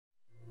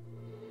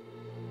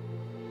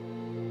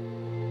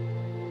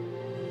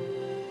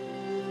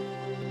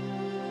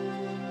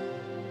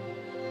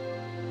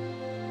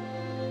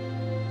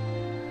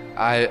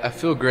I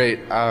feel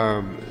great.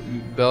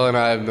 Bella and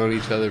I have known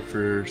each other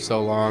for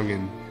so long,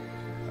 and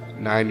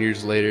 9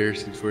 years later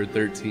since we're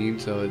 13,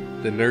 so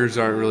the nerves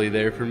aren't really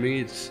there for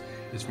me. It's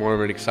more of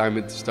an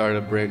excitement to start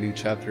a brand new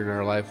chapter in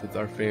our life with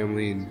our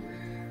family and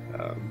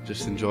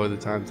just enjoy the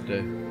time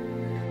today.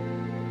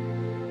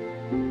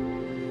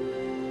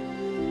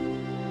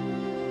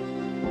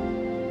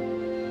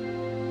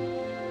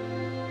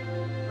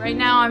 Right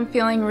now I'm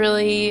feeling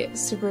really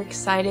super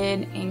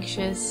excited,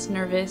 anxious,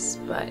 nervous,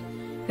 but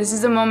this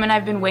is a moment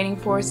I've been waiting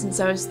for since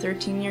I was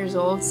 13 years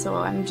old, so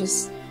I'm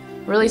just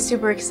really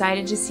super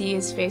excited to see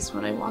his face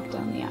when I walk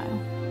down the aisle.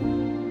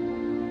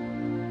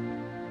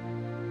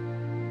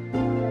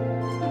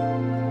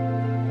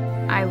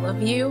 I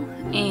love you,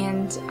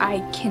 and I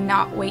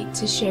cannot wait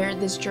to share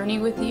this journey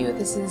with you.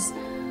 This is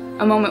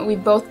a moment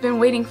we've both been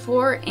waiting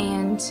for,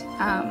 and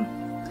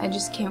I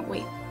just can't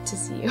wait to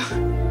see you.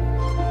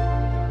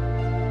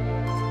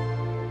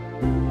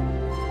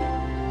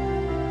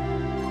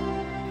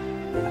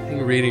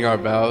 Reading our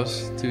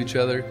vows to each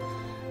other,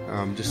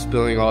 just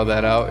spilling all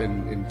that out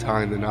and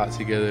tying the knot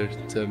together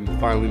to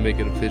finally make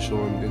it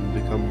official and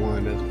become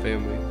one as a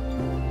family.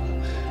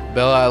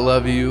 Bella, I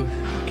love you.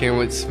 Can't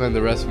wait to spend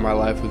the rest of my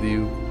life with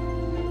you.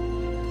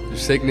 Through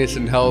sickness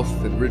and health,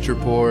 and rich or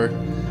poor,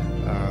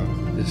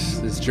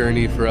 this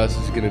journey for us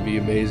is going to be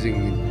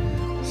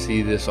amazing.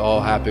 See this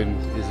all happen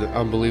is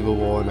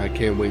unbelievable, and I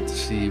can't wait to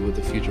see what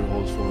the future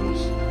holds for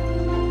us.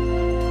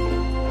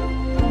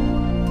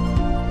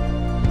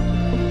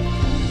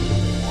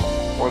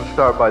 I want to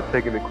start by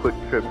taking a quick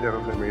trip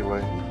down memory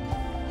lane.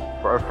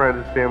 For our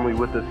friends and family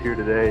with us here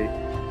today,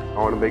 I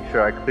want to make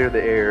sure I clear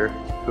the air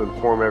to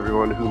inform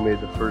everyone who made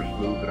the first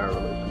move in our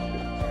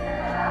relationship.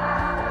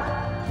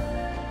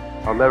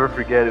 I'll never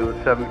forget, it was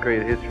 7th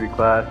grade history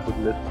class with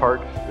Miss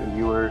Parks, and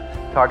you were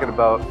talking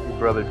about your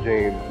brother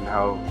James and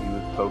how he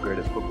was so great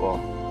at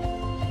football.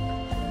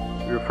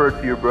 You referred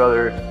to your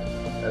brother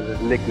as his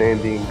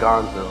nickname being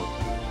Gonzo.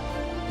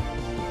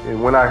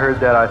 And when I heard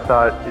that, I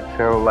thought it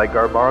sounded like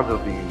garbanzo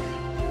beans.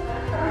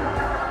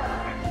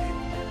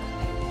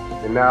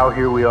 And now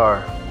here we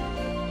are,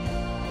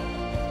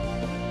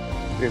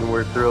 and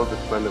we're thrilled to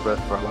spend the rest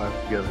of our lives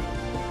together.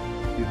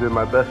 You've been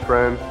my best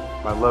friend,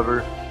 my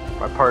lover,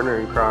 my partner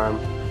in crime,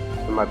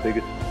 and my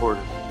biggest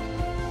supporter.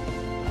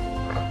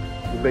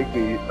 You make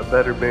me a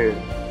better man.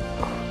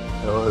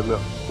 And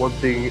one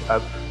thing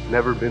I've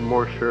never been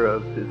more sure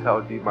of is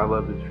how deep my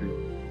love is for you.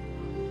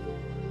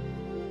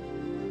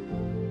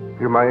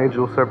 You're my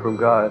angel sent from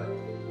God.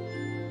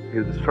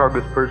 You're the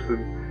strongest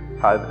person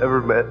I've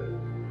ever met.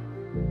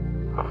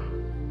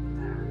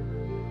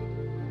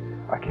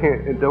 I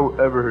can't and don't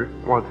ever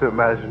want to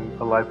imagine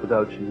a life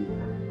without you.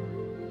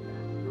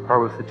 I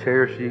promise to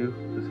cherish you,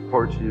 to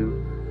support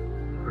you,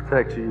 to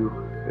protect you,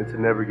 and to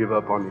never give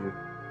up on you.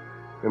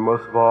 And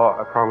most of all,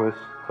 I promise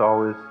to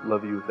always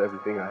love you with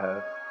everything I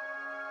have.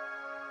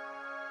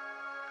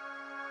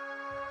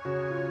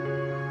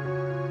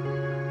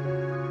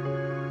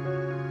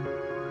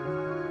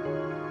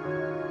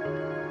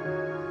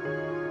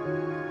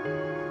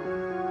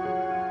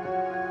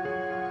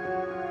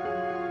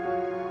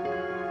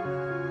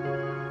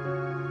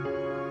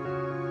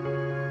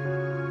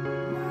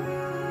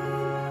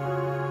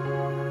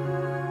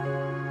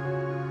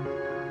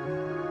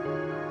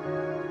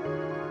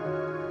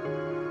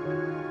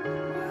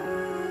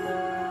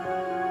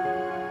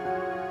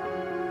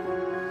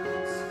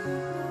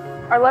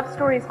 Our love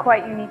story is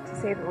quite unique, to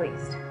say the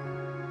least.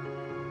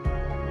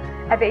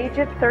 At the age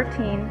of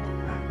 13,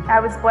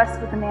 I was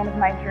blessed with the man of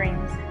my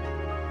dreams.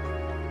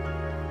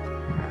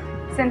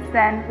 Since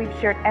then, we've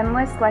shared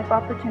endless life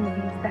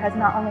opportunities that has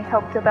not only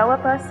helped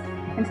develop us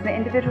into the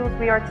individuals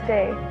we are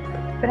today,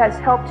 but has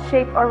helped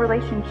shape our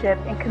relationship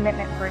and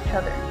commitment for each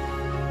other.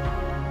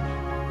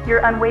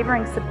 Your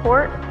unwavering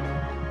support,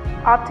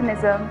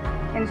 optimism,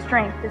 and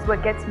strength is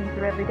what gets me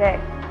through every day.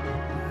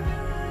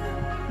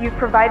 You've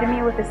provided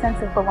me with a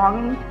sense of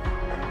belonging.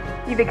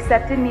 You've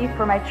accepted me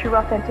for my true,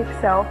 authentic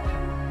self.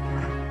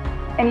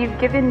 And you've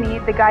given me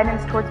the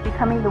guidance towards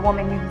becoming the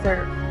woman you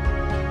deserve.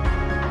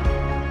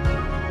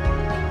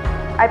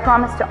 I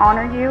promise to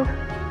honor you,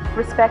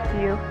 respect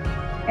you,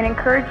 and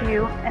encourage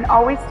you, and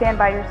always stand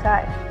by your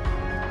side.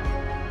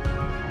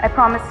 I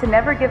promise to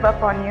never give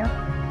up on you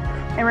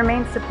and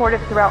remain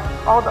supportive throughout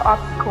all the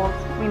obstacles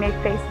we may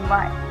face in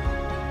life.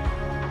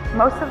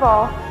 Most of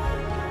all,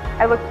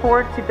 I look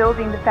forward to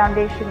building the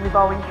foundation we've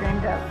always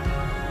dreamed of,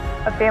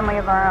 a family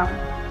of our own.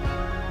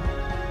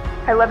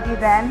 I loved you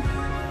then,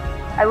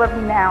 I love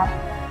you now,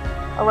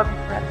 I love you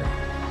forever.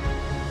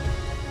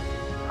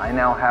 I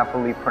now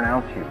happily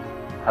pronounce you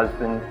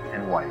husband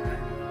and wife.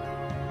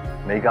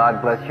 May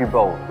God bless you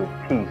both with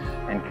peace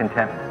and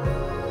contentment.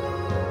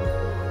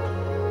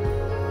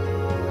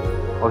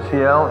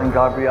 Osiel and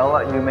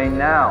Gabriella, you may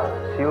now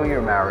seal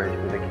your marriage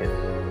with a kiss.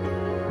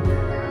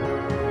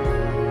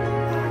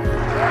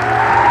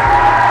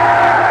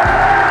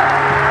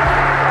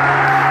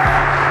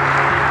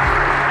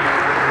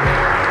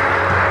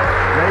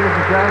 Ladies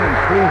and gentlemen,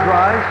 please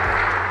rise.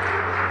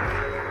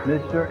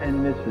 Mr. and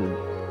Mrs.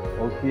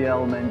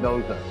 Osiel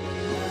Mendoza.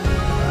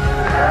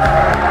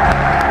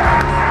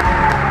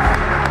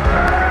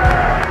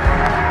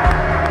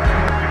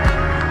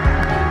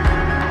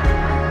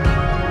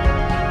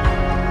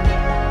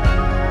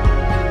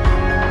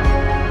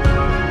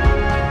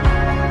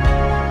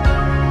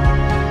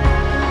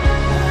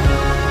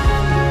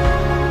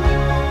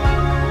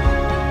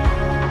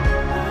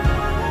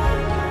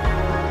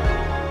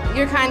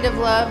 Your kind of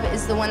love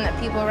is the one that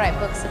people write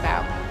books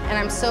about, and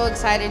I'm so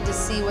excited to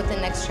see what the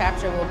next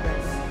chapter will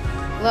bring.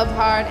 Love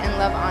hard and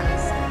love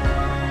honest.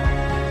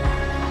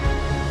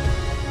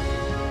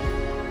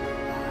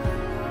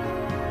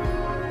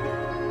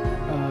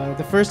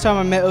 The first time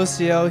I met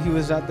Osiel, he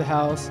was at the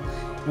house,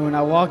 and when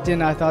I walked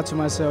in, I thought to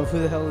myself, who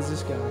the hell is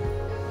this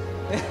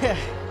guy?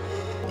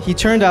 He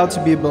turned out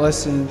to be a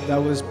blessing that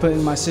was put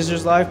in my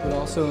sister's life, but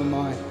also in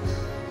mine.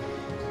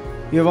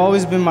 You have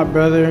always been my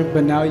brother,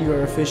 but now you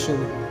are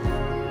officially.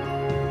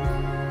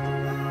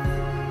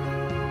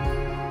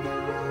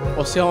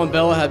 Osiel and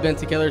Bella have been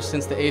together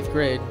since the 8th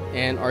grade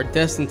and are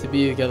destined to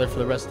be together for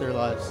the rest of their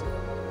lives.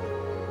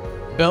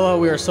 Bella,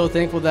 we are so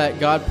thankful that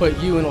God put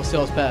you in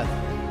Osiel's path.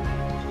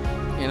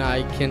 And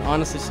I can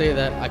honestly say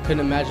that I couldn't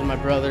imagine my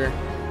brother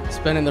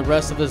spending the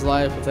rest of his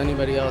life with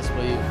anybody else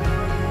but you.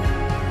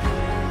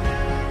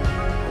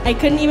 I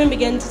couldn't even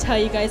begin to tell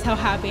you guys how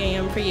happy I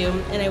am for you,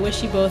 and I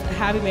wish you both a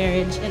happy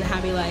marriage and a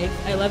happy life.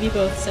 I love you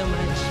both so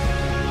much.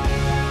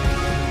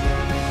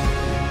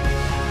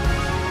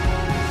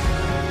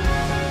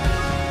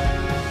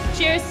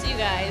 Cheers to you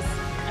guys.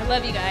 I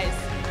love you guys.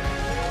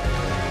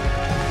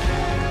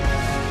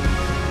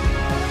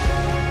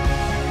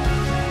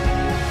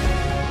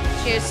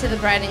 Cheers to the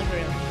bride and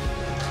groom.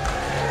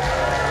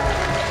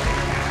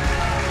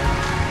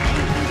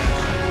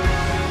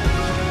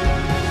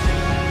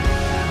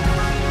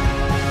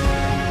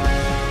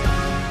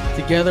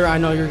 Together, I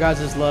know your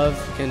guys' love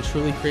can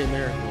truly create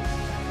miracles.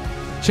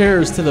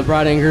 Cheers to the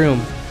bride and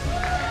groom.